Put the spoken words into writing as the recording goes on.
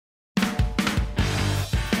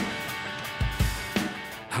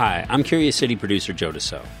Hi, I'm Curious City producer Joe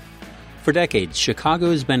Dassault. For decades, Chicago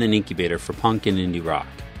has been an incubator for punk and indie rock.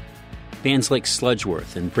 Bands like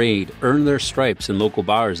Sludgeworth and Braid earned their stripes in local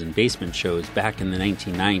bars and basement shows back in the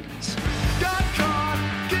 1990s.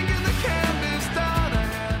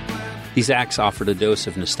 These acts offered a dose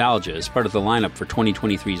of nostalgia as part of the lineup for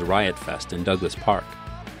 2023's Riot Fest in Douglas Park.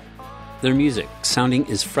 Their music, sounding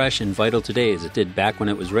as fresh and vital today as it did back when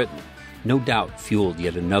it was written, no doubt fueled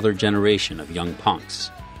yet another generation of young punks.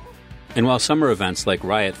 And while summer events like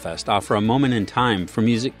Riot Fest offer a moment in time for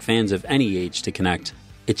music fans of any age to connect,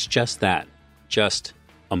 it's just that, just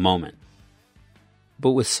a moment.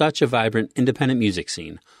 But with such a vibrant independent music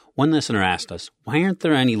scene, one listener asked us, why aren't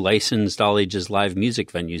there any licensed all-ages live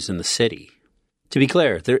music venues in the city? To be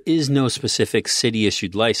clear, there is no specific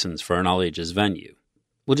city-issued license for an all-ages venue.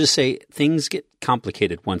 We'll just say things get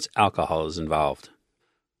complicated once alcohol is involved.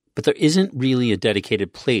 But there isn't really a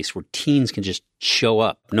dedicated place where teens can just show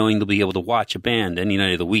up knowing they'll be able to watch a band any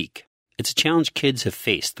night of the week. It's a challenge kids have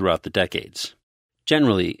faced throughout the decades.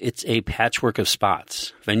 Generally, it's a patchwork of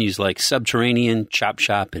spots. Venues like Subterranean, Chop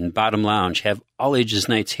Shop, and Bottom Lounge have all-ages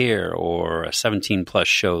nights here or a 17-plus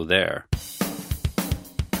show there.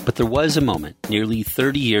 But there was a moment nearly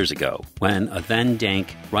 30 years ago when a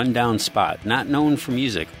then-dank, run-down spot not known for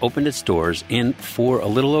music opened its doors and, for a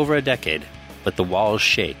little over a decade, let the walls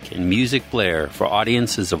shake and music blare for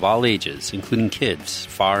audiences of all ages, including kids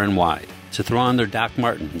far and wide, to throw on their Doc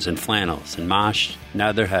Martens and flannels and mosh,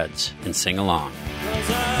 nod their heads, and sing along.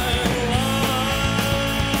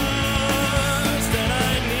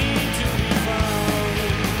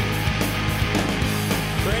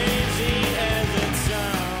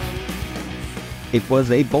 It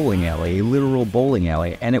was a bowling alley, a literal bowling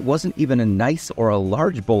alley, and it wasn't even a nice or a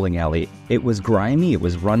large bowling alley. It was grimy, it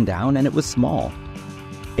was run down, and it was small.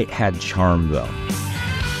 It had charm, though.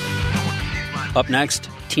 Up next,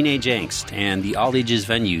 teenage angst and the all-ages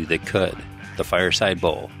venue that could, the Fireside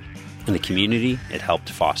Bowl, and the community it helped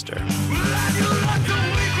foster.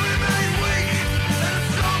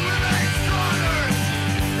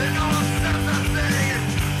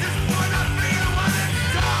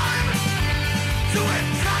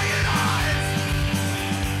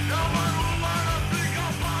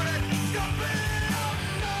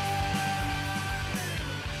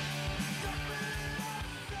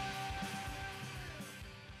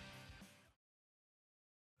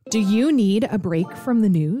 Do you need a break from the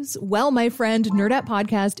news? Well, my friend, Nerdette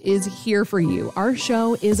Podcast is here for you. Our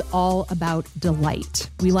show is all about delight.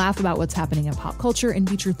 We laugh about what's happening in pop culture and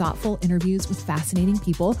feature thoughtful interviews with fascinating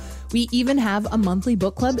people. We even have a monthly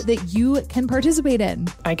book club that you can participate in.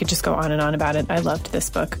 I could just go on and on about it. I loved this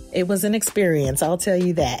book. It was an experience, I'll tell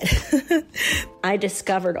you that. I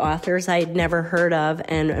discovered authors I had never heard of,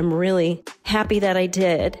 and I'm really happy that I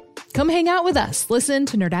did. Come hang out with us. Listen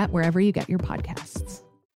to Nerdette wherever you get your podcasts.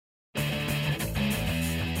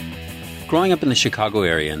 Growing up in the Chicago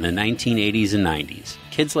area in the 1980s and 90s,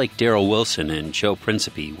 kids like Daryl Wilson and Joe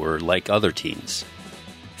Principe were like other teens,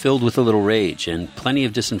 filled with a little rage and plenty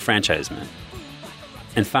of disenfranchisement,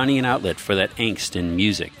 and finding an outlet for that angst in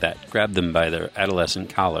music that grabbed them by their adolescent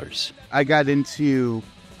collars. I got into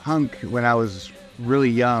punk when I was really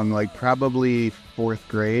young, like probably fourth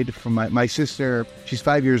grade. From my sister, she's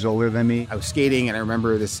 5 years older than me. I was skating, and I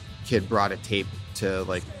remember this kid brought a tape to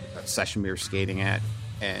like a session we were skating at.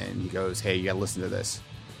 And he goes, hey, you got to listen to this.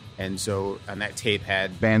 And so on that tape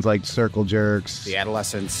had bands like Circle Jerks, The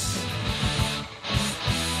Adolescents,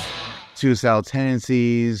 Suicidal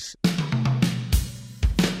Tendencies.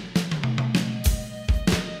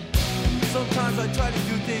 Sometimes I try to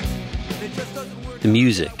do things and it just doesn't work. The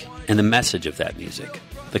music and the message of that music,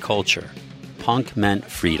 the culture. Punk meant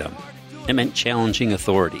freedom. It meant challenging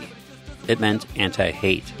authority. It meant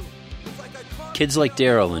anti-hate. Kids like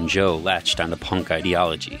Daryl and Joe latched onto punk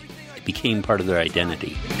ideology. It became part of their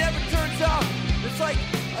identity. It never turns out. It's like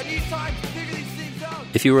I need time to figure these things out.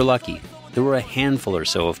 If you were lucky, there were a handful or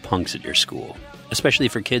so of punks at your school, especially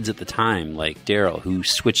for kids at the time like Daryl, who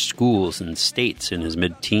switched schools and states in his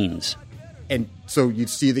mid-teens. And so you'd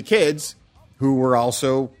see the kids who were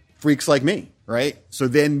also freaks like me, right? So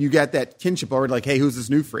then you got that kinship already, like, hey, who's this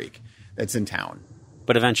new freak that's in town?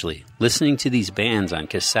 But eventually, listening to these bands on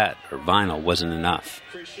cassette or vinyl wasn't enough.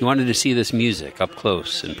 You wanted to see this music up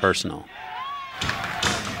close and personal.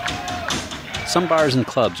 Some bars and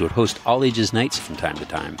clubs would host all-ages nights from time to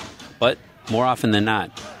time, but more often than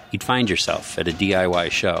not, you'd find yourself at a DIY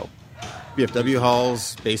show. VFW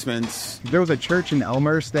halls, basements. There was a church in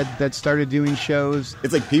Elmhurst that started doing shows.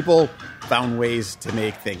 It's like people found ways to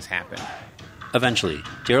make things happen. Eventually,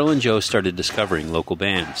 Daryl and Joe started discovering local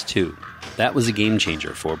bands, too. That was a game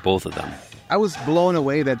changer for both of them. I was blown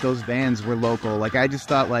away that those bands were local. Like, I just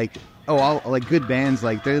thought, like, all like good bands,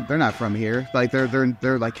 like they're not from here. Like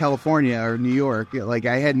they're like California or New York. Like,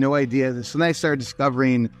 I had no idea. So then I started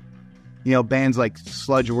discovering, bands like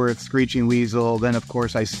Sludgeworth, Screeching Weasel. Then of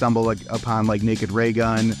course I stumbled upon like Naked Ray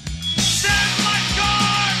Gun.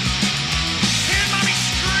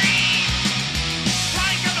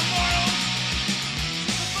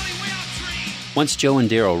 Once Joe and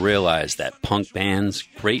Daryl realized that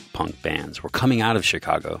great punk bands, were coming out of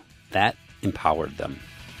Chicago, that empowered them.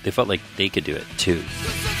 They felt like they could do it, too.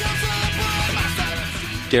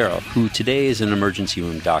 Daryl, who today is an emergency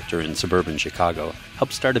room doctor in suburban Chicago,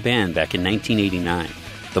 helped start a band back in 1989,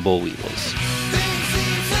 the Bull Weevils.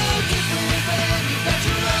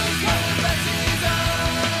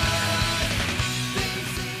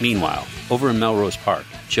 Meanwhile, over in Melrose Park,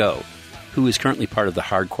 Joe, who is currently part of the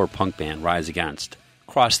hardcore punk band Rise Against,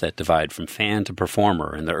 crossed that divide from fan to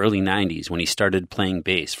performer in the early 90s when he started playing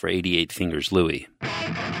bass for 88 Fingers Louie.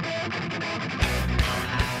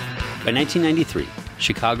 By 1993,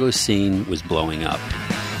 Chicago's scene was blowing up.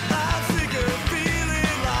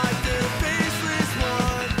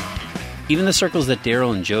 Even the circles that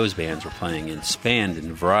Daryl and Joe's bands were playing in spanned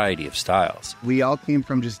in a variety of styles. We all came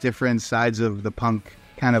from just different sides of the punk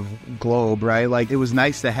kind of globe, right? Like, it was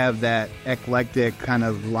nice to have that eclectic kind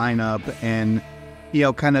of lineup and,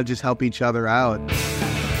 kind of just help each other out.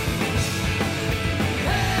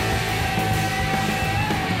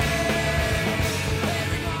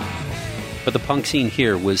 But the punk scene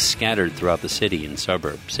here was scattered throughout the city and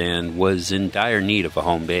suburbs and was in dire need of a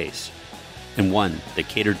home base, and one that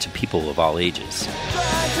catered to people of all ages.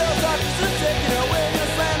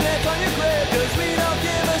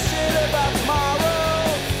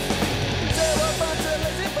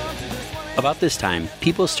 About this time,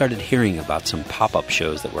 people started hearing about some pop-up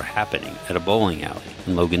shows that were happening at a bowling alley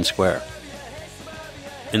in Logan Square.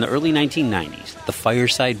 In the early 1990s, the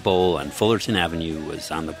Fireside Bowl on Fullerton Avenue was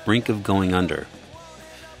on the brink of going under.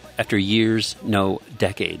 After years, no,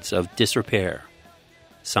 decades of disrepair,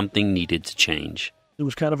 something needed to change. It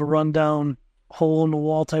was kind of a rundown,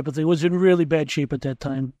 hole-in-the-wall type of thing. It was in really bad shape at that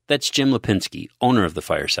time. That's Jim Lipinski, owner of the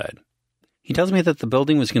Fireside. He tells me that the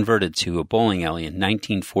building was converted to a bowling alley in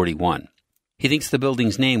 1941. He thinks the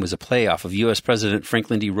building's name was a play off of U.S. President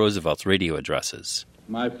Franklin D. Roosevelt's radio addresses.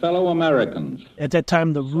 My fellow Americans. At that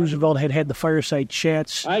time, the Roosevelt had the Fireside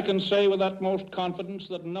Chats. I can say with utmost confidence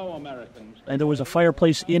that no Americans. And there was a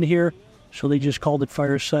fireplace in here, so they just called it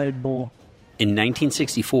Fireside Bowl. In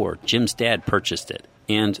 1964, Jim's dad purchased it,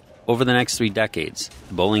 and over the next 3 decades,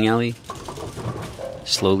 the bowling alley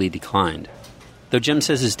slowly declined. Though Jim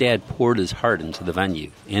says his dad poured his heart into the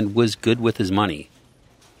venue and was good with his money,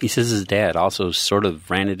 he says his dad also sort of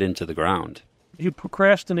ran it into the ground. He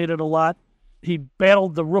procrastinated a lot. He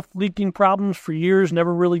battled the roof leaking problems for years,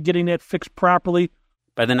 never really getting that fixed properly.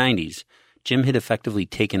 By the 90s, Jim had effectively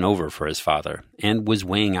taken over for his father and was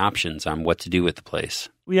weighing options on what to do with the place.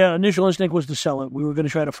 Yeah, initial instinct was to sell it. We were going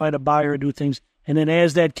to try to find a buyer and do things. And then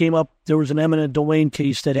as that came up, there was an eminent domain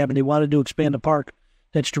case that happened. They wanted to expand the park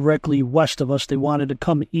that's directly west of us. They wanted to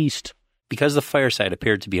come east. Because the Fireside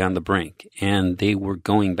appeared to be on the brink, and they were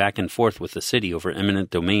going back and forth with the city over eminent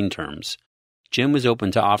domain terms, Jim was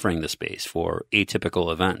open to offering the space for atypical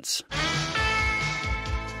events.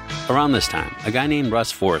 Around this time, a guy named Russ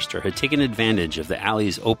Forrester had taken advantage of the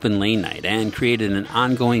alley's open lane night and created an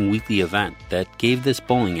ongoing weekly event that gave this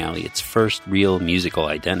bowling alley its first real musical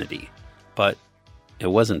identity. But it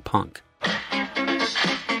wasn't punk.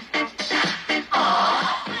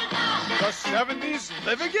 The 70s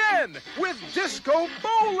live again with disco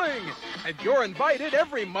bowling. And you're invited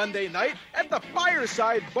every Monday night at the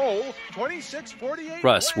Fireside Bowl, 2648.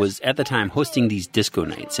 Russ was at the time hosting these disco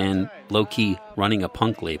nights and low-key running a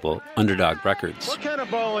punk label, Underdog Records. What kind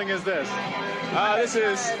of bowling is this? This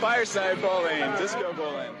is Fireside Bowling, disco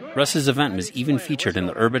bowling. Russ's event was even featured in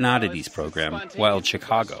the Urban Oddities program, Wild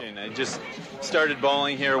Chicago. I just started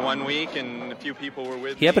bowling here 1 week and a few people were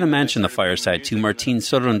with me. He happened to mention the Fireside to Martin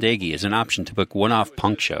Sorondegui as an option to book one-off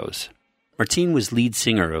punk shows. Martin was lead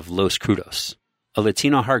singer of Los Crudos, a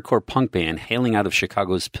Latino hardcore punk band hailing out of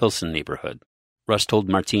Chicago's Pilsen neighborhood. Russ told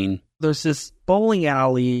Martin, "There's this bowling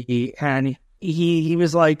alley, and he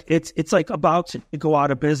was like, it's like about to go out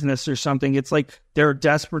of business or something. It's like they're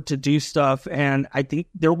desperate to do stuff, and I think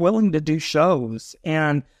they're willing to do shows.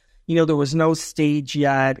 And, there was no stage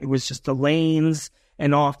yet. It was just the lanes,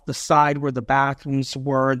 and off the side where the bathrooms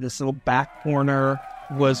were, this little back corner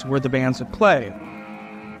was where the bands would play.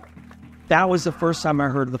 That was the first time I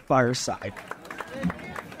heard of the Fireside."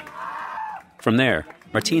 From there,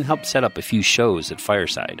 Martin helped set up a few shows at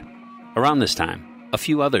Fireside. Around this time, A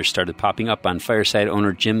few others started popping up on Fireside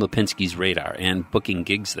owner Jim Lipinski's radar and booking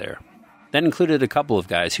gigs there. That included a couple of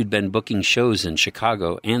guys who'd been booking shows in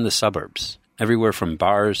Chicago and the suburbs, everywhere from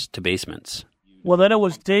bars to basements. Well, then it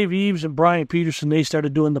was Dave Eves and Brian Peterson. They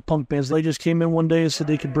started doing the punk bands. They just came in one day and said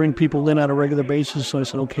they could bring people in on a regular basis. So I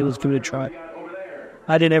said, okay, let's give it a try.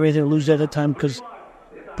 I didn't have anything to lose at that time because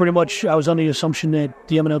pretty much I was under the assumption that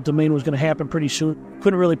the eminent domain was going to happen pretty soon.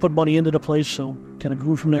 Couldn't really put money into the place, so kind of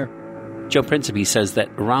grew from there. Joe Principe says that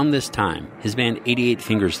around this time, his band 88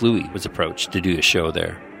 Fingers Louie was approached to do a show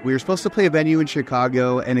there. We were supposed to play a venue in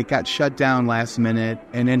Chicago, and it got shut down last minute.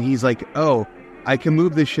 And then he's like, oh, I can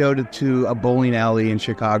move the show to a bowling alley in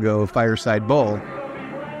Chicago, Fireside Bowl.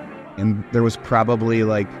 And there was probably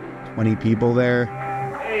like 20 people there.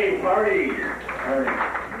 Hey, party!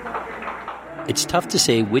 It's tough to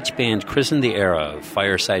say which band christened the era of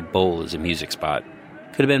Fireside Bowl as a music spot.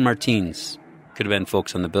 Could have been Martins. Could have been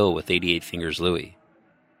folks on the bill with 88 Fingers Louie.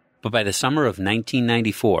 But by the summer of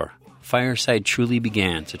 1994, Fireside truly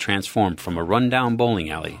began to transform from a rundown bowling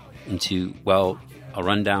alley into, well, a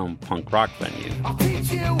rundown punk rock venue. I'll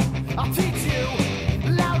teach you,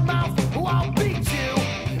 loudmouth, I'll beat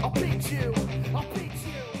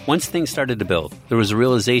you. Once things started to build, there was a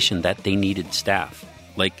realization that they needed staff,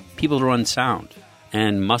 like people to run sound,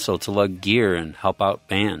 and muscle to lug gear and help out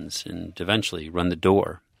bands, and eventually run the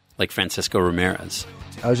door, like Francisco Ramirez.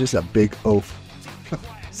 I was just a big oaf.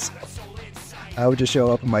 I would just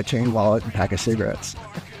show up with my chain wallet and pack of cigarettes.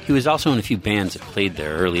 He was also in a few bands that played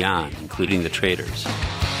there early on, including the Traders.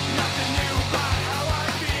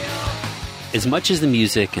 As much as the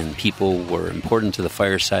music and people were important to the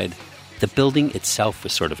Fireside, the building itself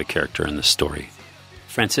was sort of a character in the story.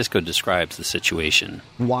 Francisco describes the situation.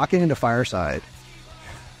 Walking into Fireside,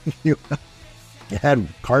 you had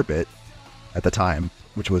carpet at the time,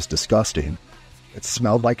 which was disgusting. It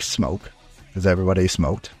smelled like smoke, because everybody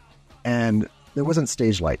smoked. And there wasn't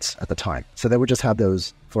stage lights at the time, so they would just have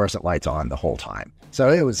those fluorescent lights on the whole time. So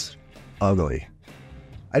it was ugly.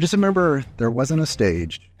 I just remember there wasn't a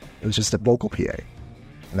stage. It was just a vocal PA,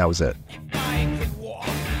 and that was it.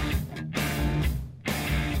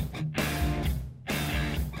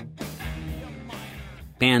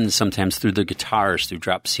 Bands sometimes threw their guitars through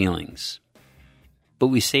drop ceilings. But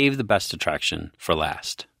we saved the best attraction for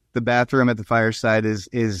last. The bathroom at the Fireside is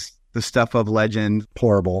the stuff of legend.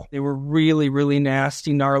 Horrible. They were really, really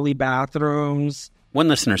nasty, gnarly bathrooms. One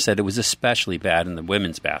listener said it was especially bad in the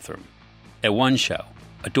women's bathroom. At one show,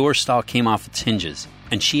 a door stall came off its hinges,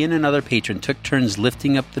 and she and another patron took turns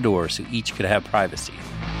lifting up the door so each could have privacy.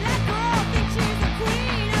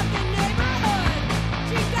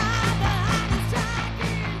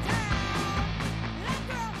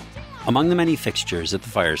 Among the many fixtures at the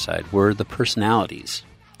Fireside were the personalities.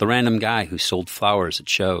 The random guy who sold flowers at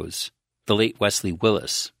shows, the late Wesley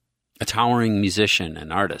Willis, a towering musician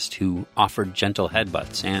and artist who offered gentle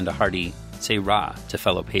headbutts and a hearty say rah to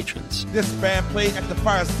fellow patrons. This band played at the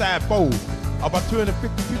Fireside Bowl. About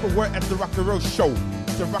 250 people were at the Rock and Roll show.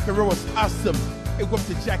 The Rock and Roll was awesome. It whooped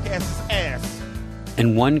the jackass's ass.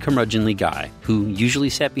 And one curmudgeonly guy who usually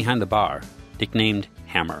sat behind the bar, nicknamed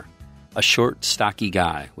Hammer, a short, stocky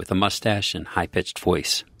guy with a mustache and high-pitched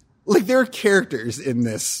voice. Like, there are characters in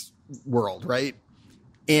this world, right?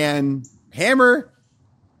 And Hammer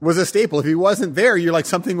was a staple. If he wasn't there, you're like,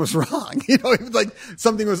 something was wrong. You know, like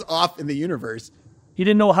something was off in the universe. He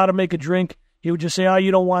didn't know how to make a drink. He would just say, oh,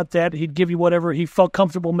 you don't want that. He'd give you whatever he felt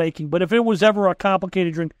comfortable making. But if it was ever a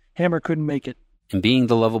complicated drink, Hammer couldn't make it. And being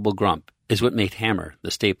the lovable grump is what made Hammer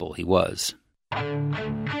the staple he was.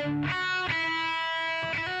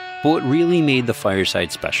 But what really made the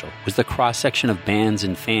Fireside special was the cross-section of bands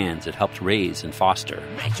and fans it helped raise and foster.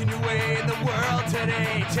 Making your way in the world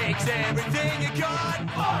today takes everything you got.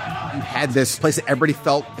 You had this place that everybody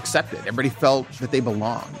felt accepted. Everybody felt that they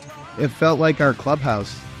belonged. It felt like our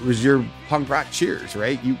clubhouse. It was your punk rock cheers,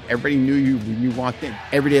 right? Everybody knew you when you walked in.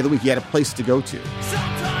 Every day of the week, you had a place to go to.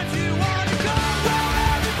 Sometimes you want to go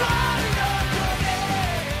where everybody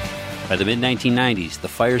knows. By the mid-1990s, the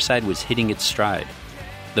Fireside was hitting its stride.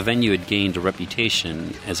 The venue had gained a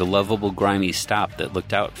reputation as a lovable, grimy stop that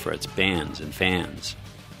looked out for its bands and fans.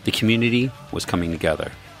 The community was coming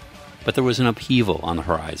together. But there was an upheaval on the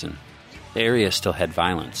horizon. The area still had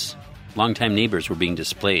violence. Longtime neighbors were being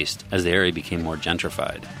displaced as the area became more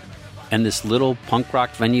gentrified. And this little punk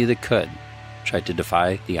rock venue that could tried to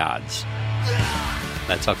defy the odds.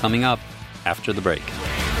 That's all coming up after the break.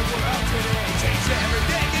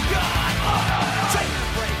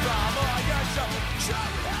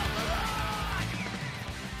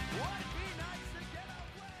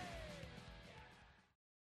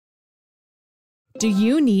 Do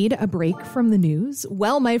you need a break from the news?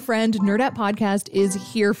 Well, my friend, Nerdette Podcast is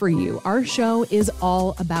here for you. Our show is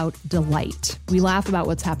all about delight. We laugh about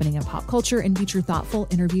what's happening in pop culture and feature thoughtful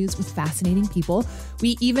interviews with fascinating people.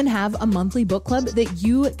 We even have a monthly book club that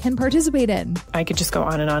you can participate in. I could just go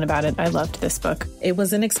on and on about it. I loved this book. It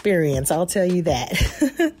was an experience, I'll tell you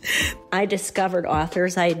that. I discovered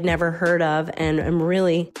authors I'd never heard of, and I'm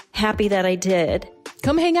really happy that I did.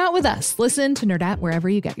 Come hang out with us. Listen to Nerdette wherever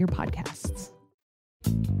you get your podcasts.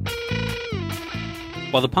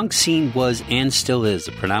 While the punk scene was and still is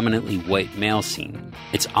a predominantly white male scene,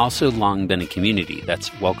 it's also long been a community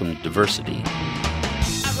that's welcomed diversity.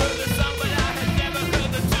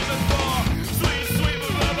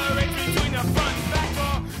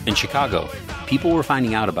 In Chicago, people were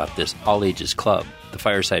finding out about this all-ages club, the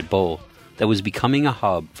Fireside Bowl, that was becoming a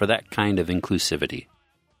hub for that kind of inclusivity.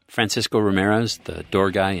 Francisco Ramirez, the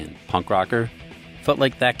door guy and punk rocker, felt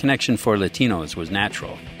like that connection for Latinos was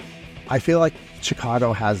natural. I feel like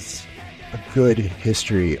Chicago has a good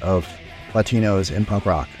history of Latinos in punk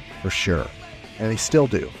rock, for sure. And they still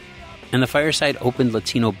do. And the Fireside opened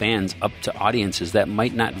Latino bands up to audiences that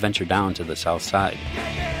might not venture down to the South Side.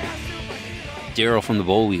 Daryl from the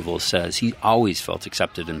Boll Weevils says he always felt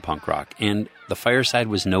accepted in punk rock, and the Fireside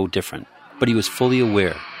was no different. But he was fully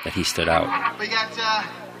aware that he stood out. We got a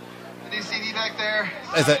new CD back there.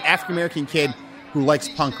 As an African-American kid who likes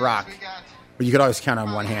punk rock, but you could always count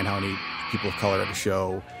on one hand how many people of color at a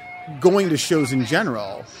show. Going to shows in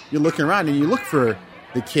general, you're looking around and you look for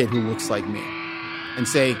the kid who looks like me and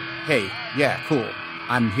say, hey, yeah, cool,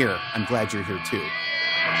 I'm here. I'm glad you're here too.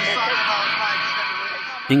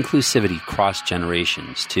 Inclusivity crossed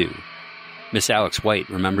generations, too. Miss Alex White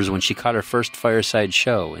remembers when she caught her first Fireside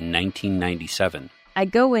show in 1997. I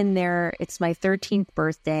go in there, it's my 13th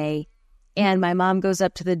birthday, and my mom goes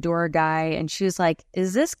up to the door guy, and she was like,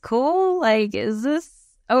 is this cool? Like, is this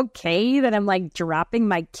okay that I'm, like, dropping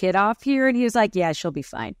my kid off here? And he was like, yeah, she'll be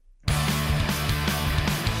fine.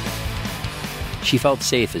 She felt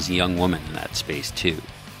safe as a young woman in that space, too.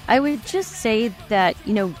 I would just say that,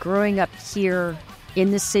 you know, growing up here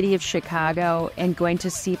in the city of Chicago and going to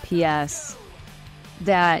CPS,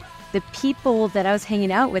 that the people that I was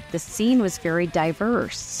hanging out with, the scene was very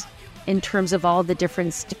diverse in terms of all the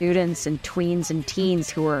different students and tweens and teens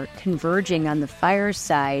who were converging on the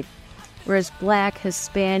Fireside. Whereas Black,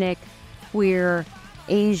 Hispanic, queer,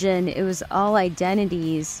 Asian, it was all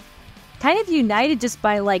identities kind of united just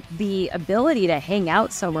by like the ability to hang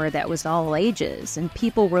out somewhere that was all ages. And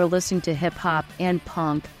people were listening to hip hop and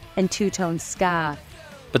punk and two-tone ska.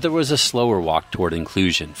 But there was a slower walk toward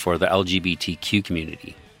inclusion for the LGBTQ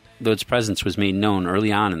community, though its presence was made known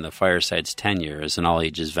early on in the Fireside's tenure as an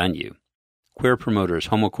all-ages venue. Queer promoters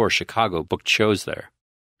Homocore Chicago booked shows there.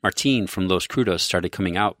 Martine from Los Crudos started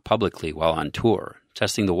coming out publicly while on tour,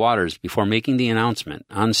 testing the waters before making the announcement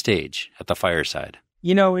on stage at the Fireside.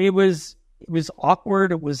 You know, it was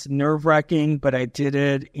awkward, it was nerve-wracking, but I did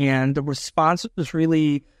it, and the response was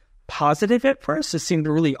really positive at first. It seemed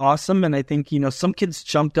really awesome, and I think, you know, some kids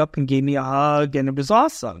jumped up and gave me a hug, and it was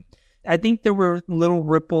awesome. I think there were little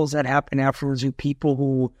ripples that happened afterwards with people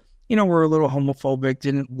who, you know, were a little homophobic,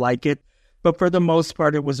 didn't like it, but for the most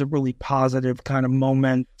part, it was a really positive kind of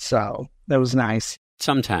moment, so that was nice.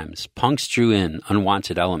 Sometimes punks drew in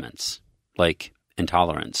unwanted elements, like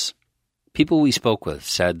intolerance. People we spoke with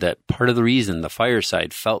said that part of the reason the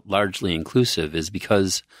Fireside felt largely inclusive is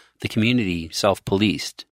because the community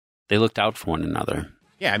self-policed. They looked out for one another.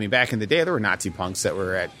 Yeah, I mean, back in the day, there were Nazi punks that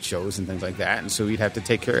were at shows and things like that, and so we'd have to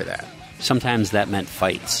take care of that. Sometimes that meant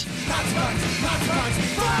fights.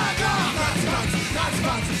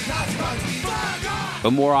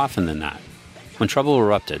 But more often than not, when trouble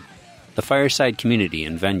erupted, the Fireside community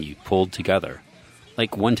and venue pulled together.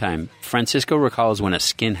 Like one time, Francisco recalls when a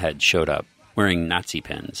skinhead showed up wearing Nazi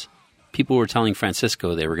pins. People were telling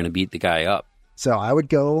Francisco they were going to beat the guy up. So I would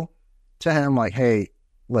go to him like, hey,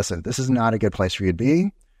 listen, this is not a good place for you to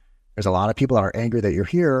be. There's a lot of people that are angry that you're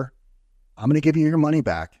here. I'm going to give you your money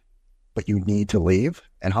back, but you need to leave,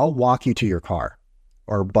 and I'll walk you to your car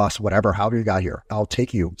or bus, whatever, however you got here. I'll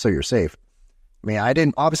take you so you're safe. I mean, I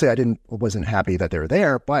wasn't happy that they were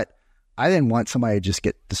there, but I didn't want somebody to just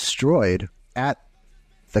get destroyed at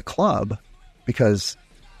the club because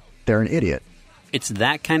they're an idiot. It's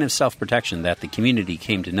that kind of self-protection that the community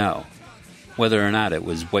came to know, whether or not it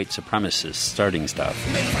was white supremacists starting stuff.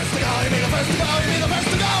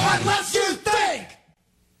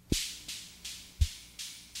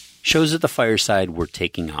 Shows at the Fireside were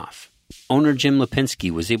taking off. Owner Jim Lipinski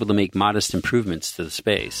was able to make modest improvements to the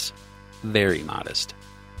space. Very modest.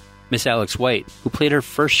 Miss Alex White, who played her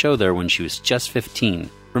first show there when she was just 15,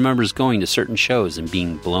 remembers going to certain shows and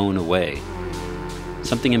being blown away.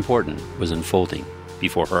 Something important was unfolding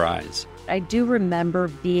before her eyes. I do remember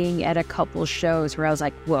being at a couple shows where I was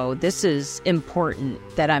like, whoa, this is important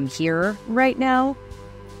that I'm here right now.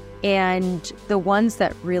 And the ones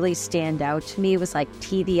that really stand out to me was like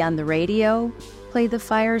TV on the radio played the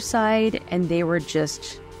Fireside, and they were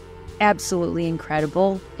just absolutely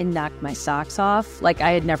incredible and knocked my socks off. Like,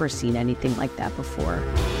 I had never seen anything like that before.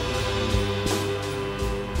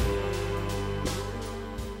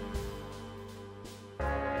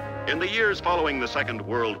 In the years following the Second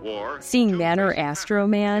World War, Seeing Man or Astro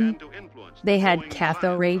Man, they had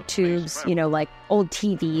cathode ray tubes, like old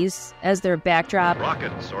TVs as their backdrop.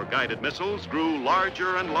 rockets or guided missiles grew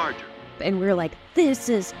larger and larger. And we were like, this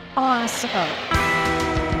is awesome.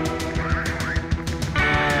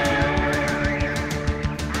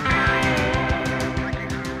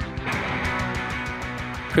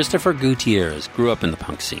 Christopher Gutierrez grew up in the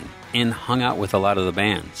punk scene and hung out with a lot of the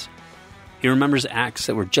bands. He remembers acts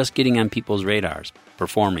that were just getting on people's radars,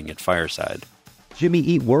 performing at Fireside. Jimmy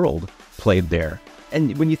Eat World played there.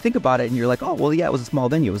 And when you think about it and you're like, oh, well, yeah, it was a small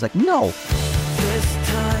venue. It was like, no.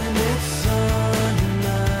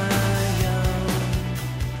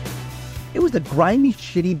 It was a grimy,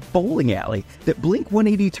 shitty bowling alley that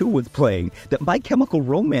Blink-182 was playing, that My Chemical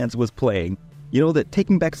Romance was playing, that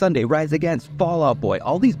Taking Back Sunday, Rise Against, Fall Out Boy,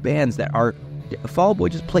 all these bands that are... Fall Out Boy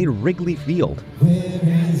just played Wrigley Field.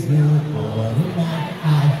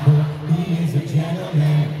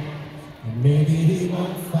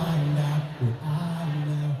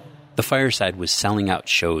 The Fireside was selling out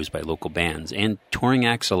shows by local bands and touring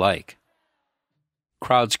acts alike.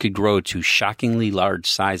 Crowds could grow to shockingly large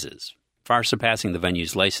sizes, far surpassing the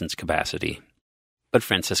venue's license capacity. But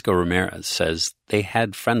Francisco Ramirez says they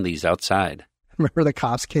had friendlies outside. Remember the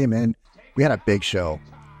cops came in? We had a big show,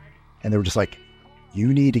 and they were just like,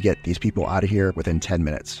 you need to get these people out of here within 10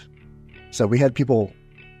 minutes. So we had people,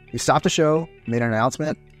 we stopped the show, made an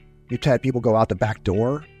announcement. We had people go out the back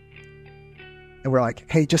door. And we're like,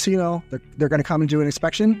 hey, just so you know, they're going to come and do an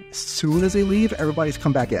inspection. As soon as they leave, everybody's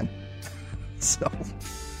come back in. So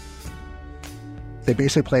they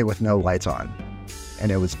basically played with no lights on.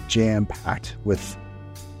 And it was jam-packed with,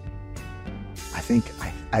 I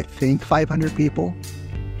think 500 people.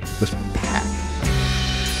 It was packed.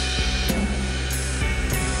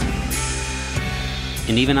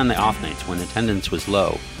 And even on the off nights when attendance was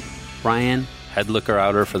low, Brian, head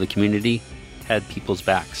looker-outer for the community, had people's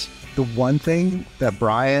backs. The one thing that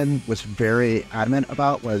Brian was very adamant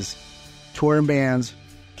about was touring bands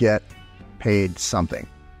get paid something.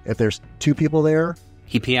 If there's two people there,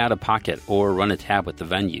 he'd pay out of pocket or run a tab with the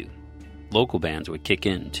venue. Local bands would kick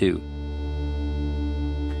in, too.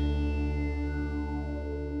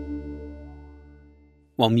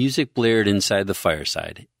 While music blared inside the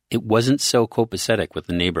Fireside, it wasn't so copacetic with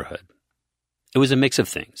the neighborhood. It was a mix of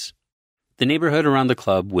things. The neighborhood around the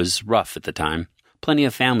club was rough at the time. Plenty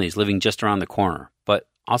of families living just around the corner, but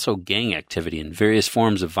also gang activity and various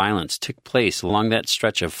forms of violence took place along that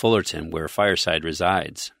stretch of Fullerton where Fireside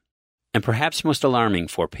resides. And perhaps most alarming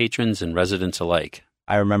for patrons and residents alike.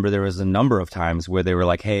 I remember there was a number of times where they were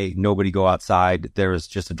like, hey, nobody go outside. There was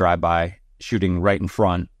just a drive-by shooting right in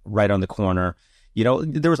front, right on the corner.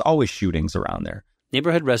 There was always shootings around there.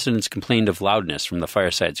 Neighborhood residents complained of loudness from the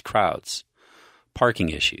Fireside's crowds, parking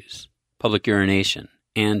issues, public urination,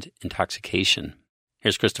 and intoxication.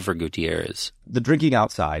 Here's Christopher Gutierrez. The drinking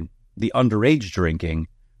outside, the underage drinking,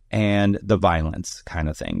 and the violence kind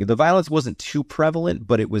of thing. The violence wasn't too prevalent,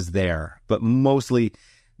 but it was there. But mostly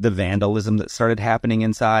the vandalism that started happening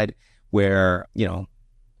inside where, you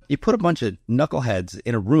put a bunch of knuckleheads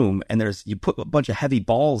in a room and you put a bunch of heavy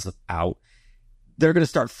balls out. They're going to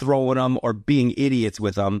start throwing them or being idiots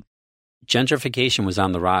with them. Gentrification was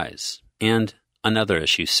on the rise, and another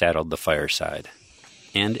issue saddled the Fireside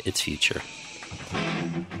and its future.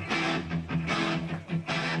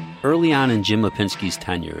 Early on in Jim Lipinski's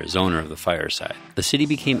tenure as owner of the Fireside, the city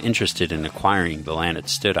became interested in acquiring the land it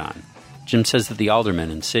stood on. Jim says that the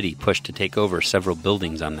aldermen and city pushed to take over several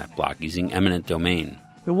buildings on that block using eminent domain.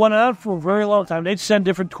 It went on for a very long time. They'd send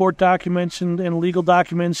different court documents and legal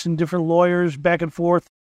documents and different lawyers back and forth.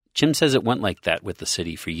 Jim says it went like that with the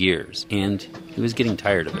city for years, and he was getting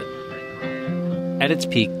tired of it. At its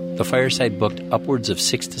peak, the Fireside booked upwards of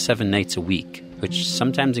 6 to 7 nights a week, which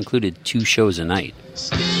sometimes included 2 shows a night.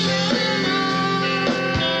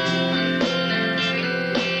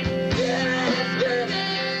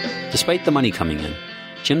 Despite the money coming in,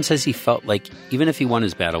 Jim says he felt like even if he won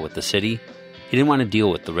his battle with the city, he didn't want to deal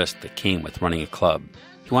with the risk that came with running a club.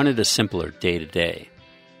 He wanted a simpler day-to-day,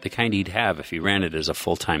 the kind he'd have if he ran it as a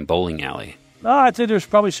full-time bowling alley. I'd say there's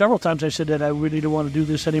probably several times I said that I really don't want to do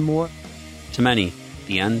this anymore. To many,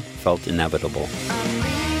 the end felt inevitable.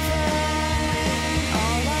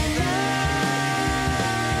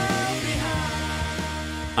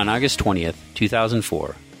 On August 20th,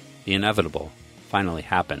 2004, the inevitable finally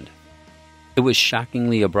happened. It was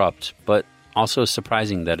shockingly abrupt, but also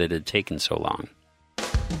surprising that it had taken so long.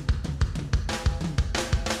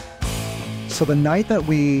 So the night that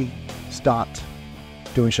we stopped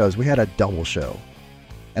doing shows, we had a double show.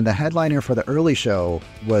 And the headliner for the early show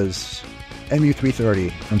was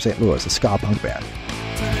MU330 from St. Louis, a ska punk band.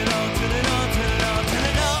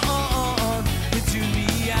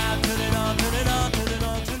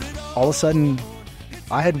 All of a sudden,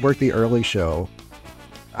 I had worked the early show.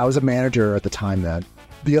 I was a manager at the time then.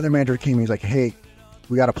 The other manager came and he's like, hey,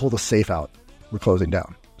 we got to pull the safe out. We're closing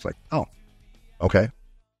down. It's like, oh, okay.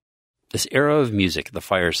 This era of music, the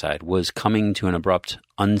Fireside, was coming to an abrupt,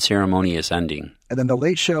 unceremonious ending. And then the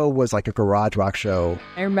late show was like a garage rock show.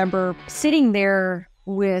 I remember sitting there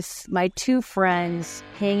with my two friends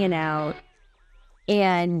hanging out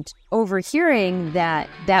and overhearing that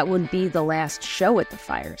would be the last show at the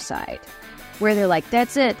Fireside, where they're like,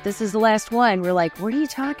 that's it, this is the last one. We're like, what are you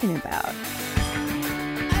talking about?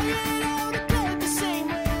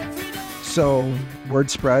 So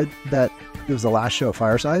word spread that it was the last show at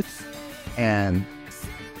Fireside, and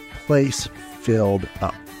place filled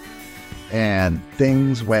up, and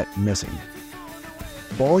things went missing.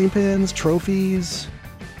 Bowling pins, trophies,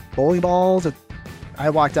 bowling balls. I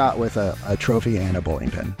walked out with a trophy and a bowling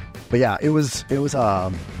pin. But yeah, it was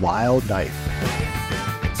a wild night.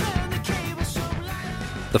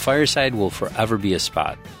 The Fireside will forever be a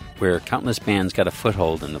spot where countless bands got a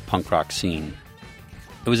foothold in the punk rock scene.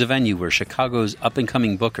 It was a venue where Chicago's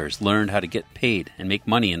up-and-coming bookers learned how to get paid and make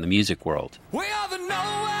money in the music world. We are the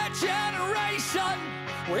nowhere generation.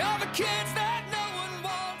 We are the kids that no one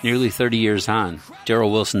wants. Nearly 30 years on,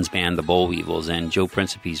 Darryl Wilson's band The Boll Weevils and Joe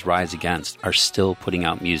Principe's Rise Against are still putting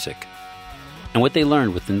out music. And what they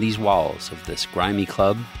learned within these walls of this grimy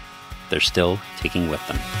club, they're still taking with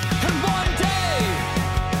them. And one day,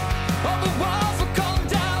 all the walls will come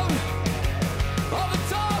down. All the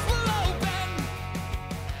doors will open.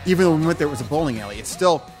 Even though we went there, it was a bowling alley. It's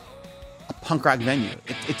still a punk rock venue.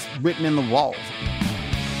 It's written in the walls.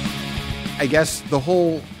 I guess the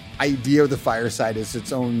whole idea of the Fireside is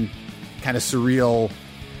its own kind of surreal,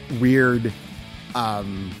 weird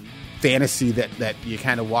fantasy that you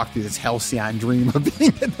kind of walk through this halcyon dream of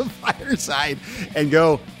being at the Fireside and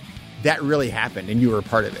go, that really happened and you were a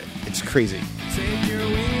part of it. It's crazy. Take your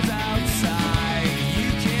wings outside.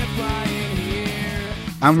 You can't fly in here.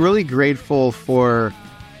 I'm really grateful for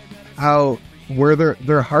how where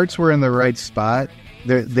their hearts were in the right spot.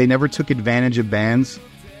 They never took advantage of bands,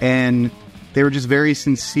 and they were just very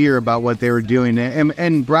sincere about what they were doing.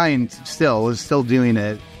 And Brian is still doing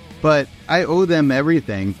it, but I owe them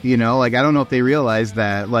everything. You know, like I don't know if they realize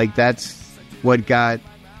that. Like that's what got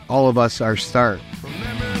all of us our start.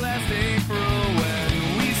 Remember last April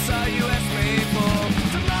when we saw you at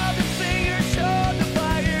Maple? Tomorrow the singer showed the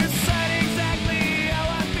Fireside exactly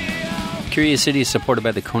how I feel. Curious City is supported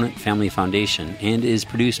by the Conant Family Foundation and is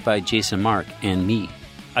produced by Jason Mark and me.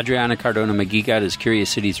 Adriana Cardona-McGeegot is Curious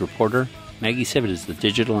City's reporter. Maggie Sibbett is the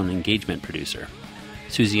digital and engagement producer.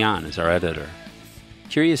 Susie An is our editor.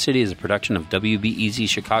 Curious City is a production of WBEZ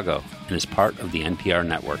Chicago and is part of the NPR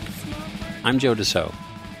network. I'm Joe Dassault.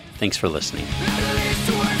 Thanks for listening. At least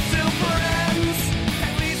we're still friends.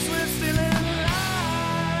 At least we're still alive.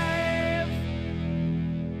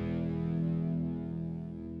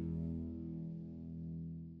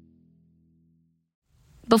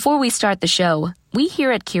 Before we start the show, we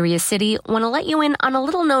here at Curious City want to let you in on a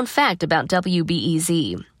little-known fact about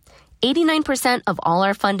WBEZ. 89% of all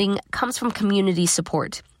our funding comes from community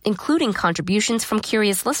support, including contributions from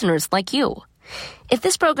curious listeners like you. If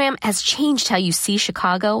this program has changed how you see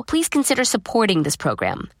Chicago, please consider supporting this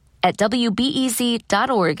program at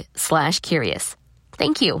wbez.org/curious.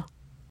 Thank you.